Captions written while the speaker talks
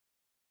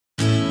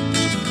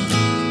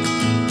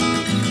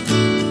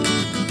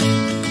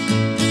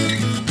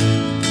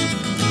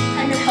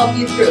help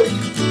you through.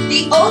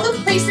 All the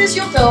places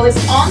you'll go is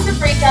on the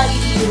Breakout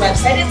EDU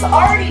website. It's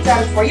already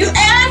done for you,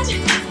 and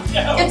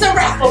it's a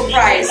raffle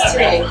prize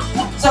today.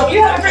 So if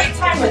you have a great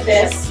time with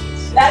this,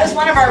 that is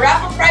one of our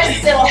raffle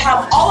prizes. It'll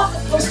have all of the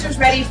posters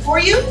ready for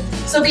you,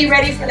 so be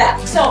ready for that.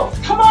 So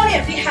come on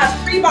in. We have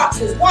 3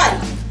 boxes. 1,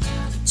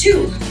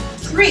 2,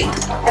 3.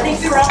 I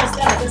think we were almost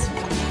done with this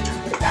one.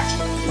 Put it back.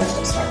 Let's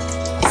go start.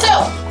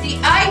 So the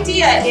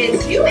idea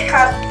is you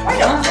have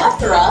quite a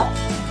plethora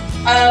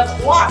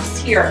of locks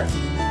here.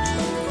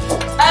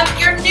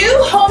 Your new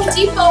Home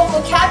Depot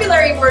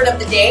vocabulary word of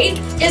the day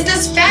is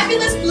this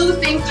fabulous blue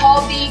thing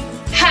called the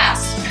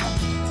hasp.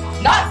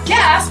 Not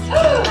gasp,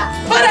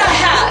 but a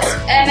hasp.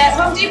 And at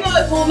Home Depot,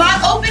 it will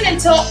not open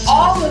until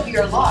all of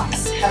your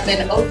locks have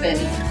been opened.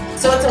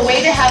 So it's a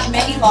way to have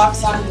many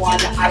locks on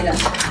one item.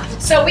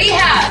 So we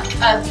have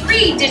a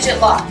 3-digit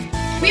lock.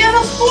 We have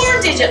a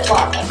 4-digit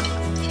lock.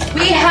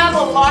 We have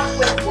a lock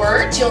with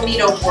words. You'll need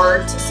a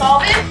word to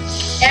solve it.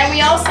 And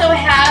we also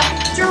have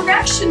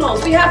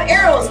directionals. We have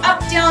arrows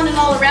up, down, and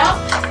all around,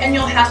 and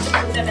you'll have to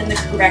put them in the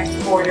correct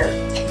order.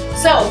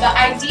 So the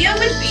idea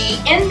would be,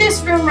 in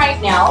this room right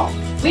now,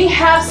 we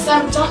have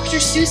some Dr.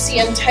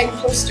 Seussian type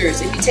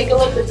posters. If you take a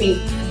look with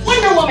me,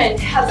 Wonder Woman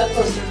has a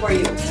poster for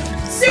you.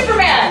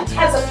 Superman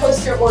has a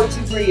poster or 2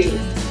 for you.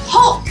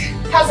 Hulk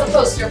has a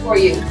poster for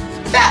you.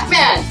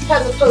 Batman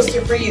has a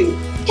poster for you.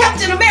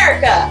 Captain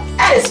America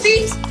at his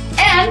feet.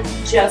 And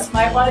just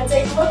might want to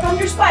take a look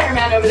under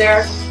Spider-Man over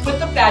there with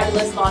the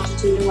fabulous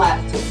longitude and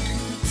latitude.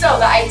 So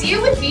the idea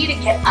would be to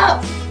get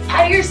up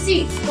out of your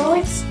seats, go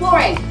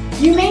exploring.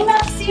 You may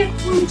not see a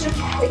clue just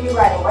ahead of you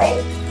right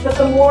away, but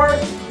the more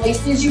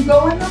places you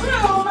go in the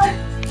room,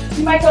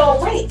 you might go,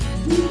 wait,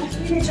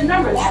 here's a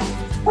number that.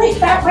 Wait,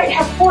 that might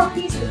have 4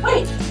 pieces.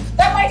 Wait,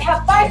 that might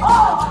have 5.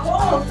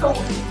 Oh, so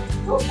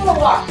go for a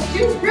walk.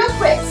 Do real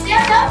quick.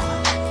 Stand up,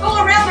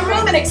 go around the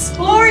room and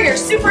explore your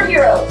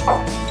superhero.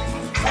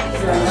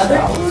 Is there another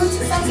clue to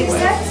something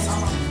next?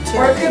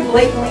 Or it could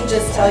blatantly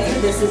just tell you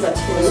this is a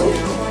clue.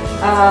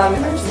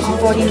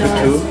 49.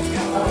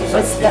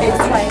 It's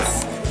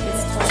twice.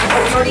 It's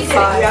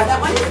 45. You have that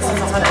one? It's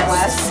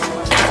less.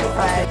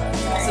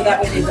 5. So that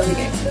way they really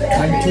get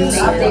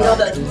they know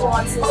the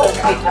nuances of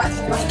 3,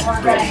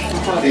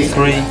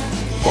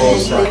 4,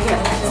 7.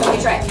 So we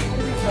try.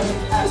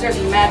 There's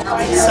mad.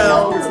 So,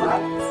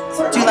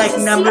 do like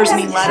numbers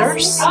mean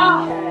letters?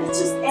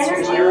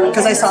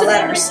 Because I saw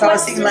letters, so I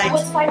was thinking like A,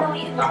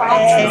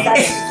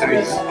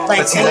 like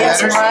A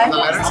as and Y. The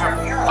letters are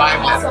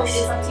 5 letters.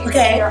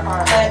 Okay. There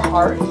are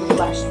card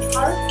reflection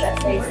cards that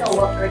say so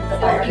what are the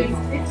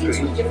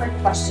 52 different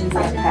questions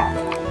that you have.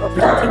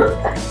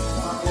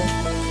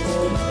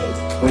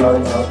 I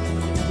don't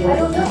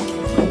know.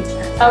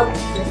 Okay.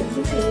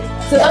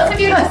 So those of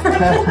you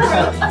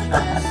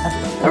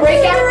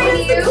Breakout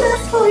EDU?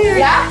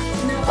 Yeah?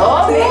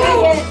 Oh,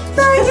 yeah.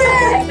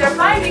 They're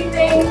finding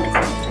things.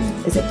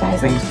 Is it guys?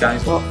 Things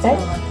guys Will fit?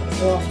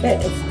 Will fit.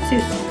 It's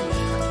Seuss.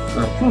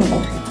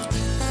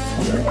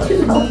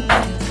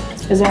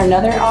 Is there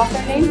another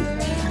author name?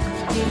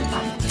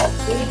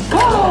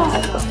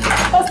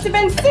 Must have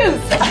been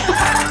Seuss.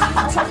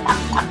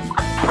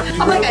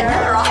 I'm like,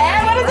 another author.